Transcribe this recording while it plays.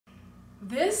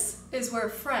This is where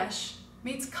fresh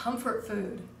meets comfort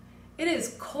food. It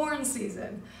is corn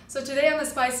season. So today on the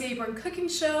Spicy Apron Cooking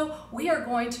Show, we are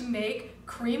going to make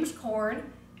creamed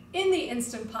corn in the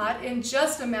Instant Pot in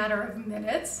just a matter of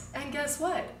minutes. And guess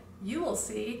what? You will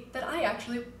see that I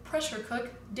actually pressure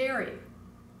cook dairy.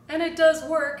 And it does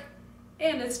work,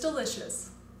 and it's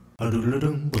delicious. I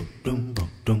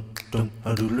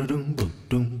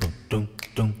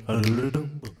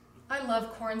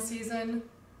love corn season.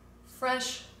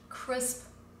 Fresh, crisp,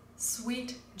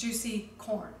 sweet, juicy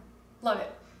corn. Love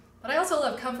it. But I also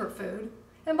love comfort food.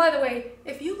 And by the way,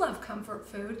 if you love comfort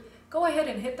food, go ahead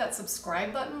and hit that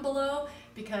subscribe button below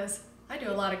because I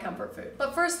do a lot of comfort food.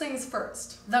 But first things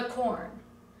first, the corn.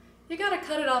 You gotta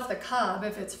cut it off the cob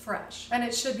if it's fresh. And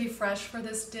it should be fresh for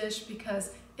this dish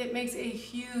because it makes a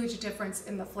huge difference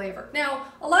in the flavor. Now,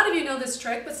 a lot of you know this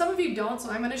trick, but some of you don't, so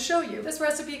I'm gonna show you. This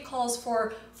recipe calls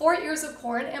for 4 ears of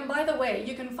corn, and by the way,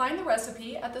 you can find the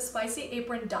recipe at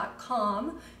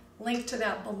thespicyapron.com, link to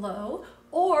that below,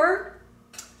 or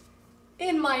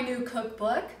in my new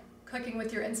cookbook, Cooking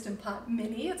with Your Instant Pot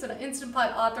Mini. It's an Instant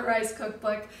Pot authorized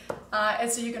cookbook, and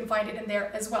so you can find it in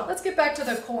there as well. Let's get back to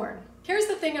the corn. Here's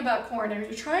the thing about corn, if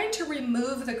you're trying to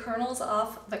remove the kernels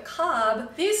off the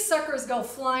cob, these suckers go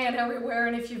flying everywhere,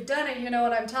 and if you've done it, you know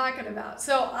what I'm talking about.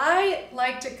 So I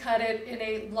like to cut it in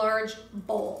a large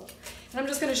bowl. And I'm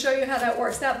just gonna show you how that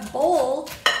works. That bowl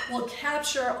will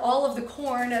capture all of the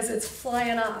corn as it's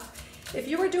flying off. If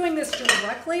you were doing this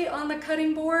directly on the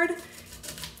cutting board,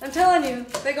 I'm telling you,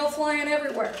 they go flying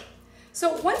everywhere.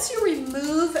 So once you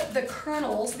remove the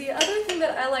kernels, the other thing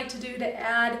that I like to do to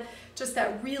add just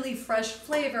that really fresh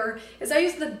flavor is I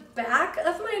use the back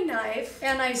of my knife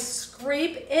and I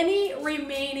scrape any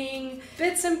remaining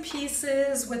bits and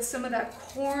pieces with some of that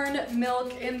corn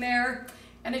milk in there,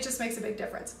 and it just makes a big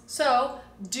difference. So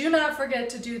do not forget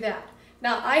to do that.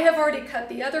 Now I have already cut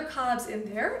the other cobs in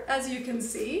there, as you can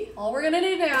see. All we're gonna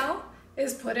do now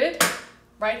is put it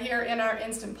right here in our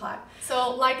Instant Pot.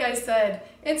 So like I said,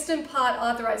 Instant Pot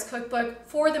authorized cookbook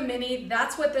for the mini,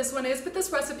 that's what this one is, but this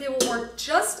recipe will work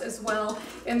just as well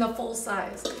in the full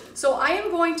size. So I am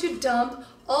going to dump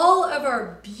all of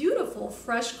our beautiful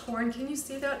fresh corn. Can you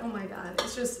see that? Oh my God,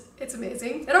 it's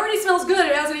amazing. It already smells good,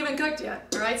 it hasn't even cooked yet.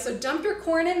 All right, so dump your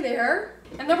corn in there,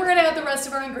 and then we're gonna add the rest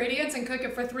of our ingredients and cook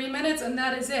it for 3 minutes, and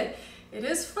that is it. It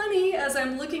is funny, as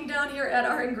I'm looking down here at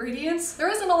our ingredients, there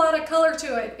isn't a lot of color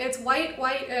to it. It's white,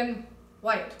 white, and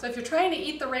white. So if you're trying to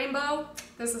eat the rainbow,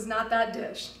 this is not that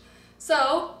dish.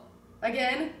 So,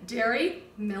 again, dairy,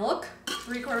 milk,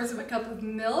 3/4 of a cup of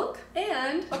milk,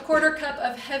 and a 1/4 cup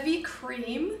of heavy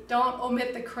cream. Don't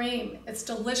omit the cream. It's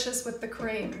delicious with the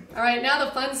cream. All right, now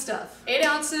the fun stuff. 8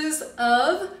 ounces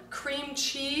of cream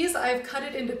cheese. I've cut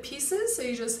it into pieces, so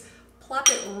you just plop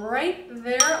it right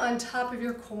there on top of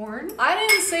your corn. I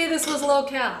didn't say this was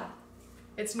low-cal.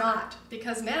 It's not,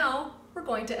 because now we're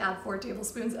going to add 4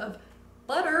 tablespoons of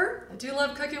butter. I do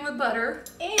love cooking with butter.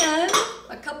 And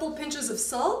a couple pinches of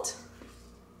salt.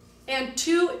 And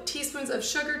 2 teaspoons of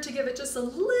sugar to give it just a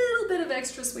little bit of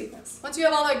extra sweetness. Once you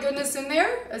have all that goodness in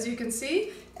there, as you can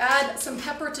see, add some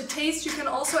pepper to taste. You can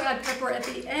also add pepper at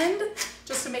the end,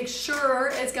 just to make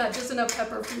sure it's got just enough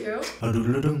pepper for you.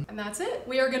 And that's it.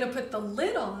 We are gonna put the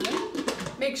lid on.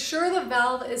 Make sure the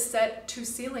valve is set to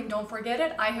sealing. Don't forget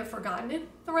it. I have forgotten it.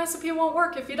 The recipe won't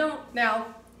work if you don't.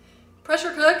 Now,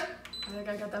 pressure cook, I think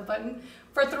I got that button,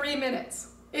 for 3 minutes.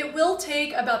 It will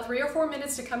take about 3 or 4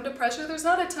 minutes to come to pressure. There's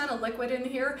not a ton of liquid in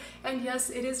here, and yes,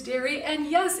 it is dairy, and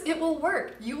yes, it will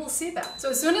work. You will see that.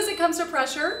 So as soon as it comes to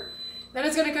pressure, then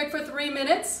it's gonna cook for 3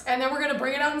 minutes, and then we're gonna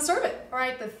bring it out and serve it. All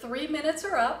right, the 3 minutes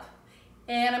are up,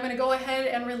 and I'm gonna go ahead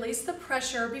and release the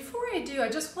pressure. Before I do, I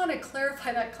just wanna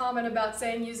clarify that comment about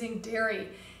saying using dairy.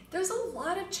 There's a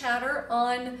lot of chatter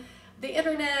on the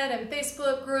internet and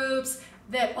Facebook groups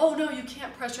that, oh no, you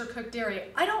can't pressure cook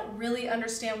dairy. I don't really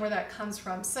understand where that comes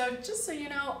from. So just so you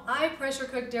know, I pressure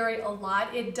cook dairy a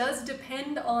lot. It does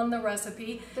depend on the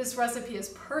recipe. This recipe is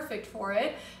perfect for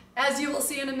it, as you will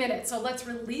see in a minute. So let's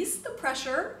release the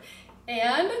pressure,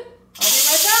 and I'll be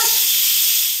right back.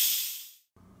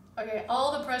 Okay,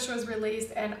 all the pressure is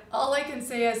released, and all I can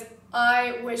say is,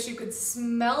 I wish you could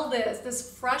smell this.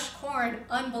 This fresh corn,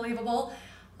 unbelievable.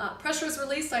 Pressure is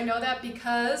released, I know that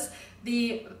because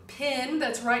the pin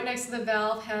that's right next to the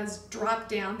valve has dropped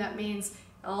down. That means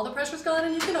all the pressure's gone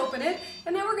and you can open it.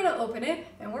 And now we're gonna open it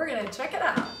and we're gonna check it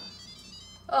out.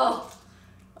 Oh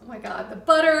my God, the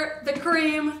butter, the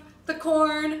cream, the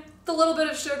corn, the little bit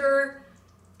of sugar,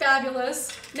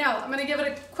 fabulous. Now I'm gonna give it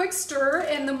a quick stir,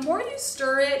 and the more you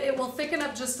stir it, it will thicken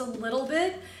up just a little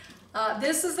bit.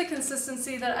 This is the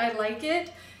consistency that I like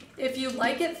it. If you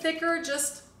like it thicker,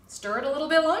 just stir it a little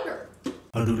bit longer.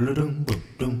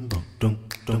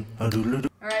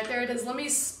 All right, there it is. Let me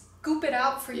scoop it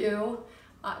out for you.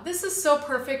 This is so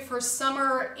perfect for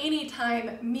summer,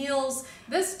 anytime meals.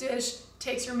 This dish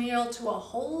takes your meal to a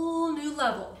whole new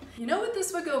level. You know what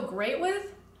this would go great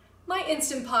with? My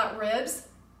Instant Pot ribs.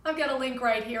 I've got a link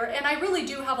right here, and I really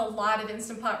do have a lot of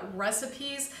Instant Pot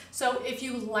recipes, so if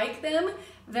you like them,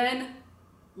 then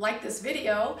like this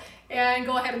video and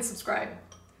go ahead and subscribe.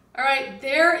 All right,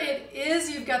 there it is.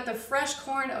 You've got the fresh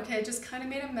corn. Okay, I just kind of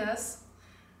made a mess.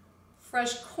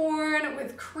 Fresh corn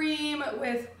with cream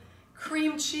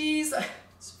cheese.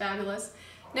 It's fabulous.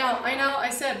 Now, I know I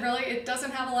said really it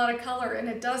doesn't have a lot of color, and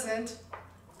it doesn't,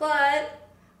 but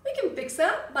we can fix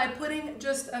that by putting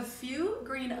just a few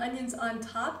green onions on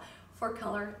top for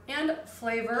color and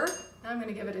flavor. Now I'm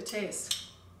gonna give it a taste.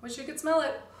 Wish you could smell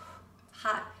it.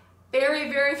 Hot. Very,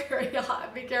 very, very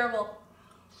hot. Be careful.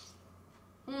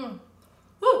 Ooh,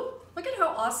 look at how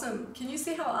awesome. Can you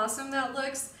see how awesome that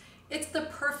looks? It's the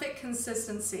perfect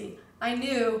consistency. I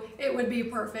knew it would be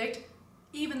perfect,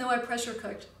 even though I pressure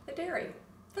cooked the dairy.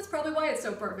 That's probably why it's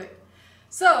so perfect.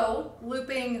 So,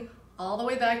 looping all the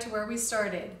way back to where we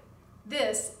started,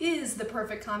 this is the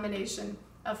perfect combination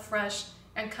of fresh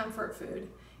and comfort food.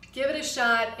 Give it a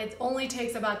shot. It only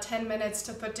takes about 10 minutes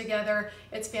to put together.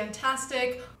 It's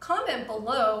fantastic. Comment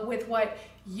below with what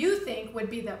you think would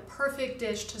be the perfect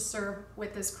dish to serve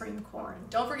with this cream corn.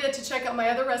 Don't forget to check out my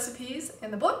other recipes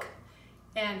in the book,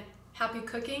 and happy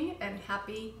cooking and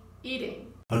happy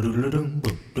eating.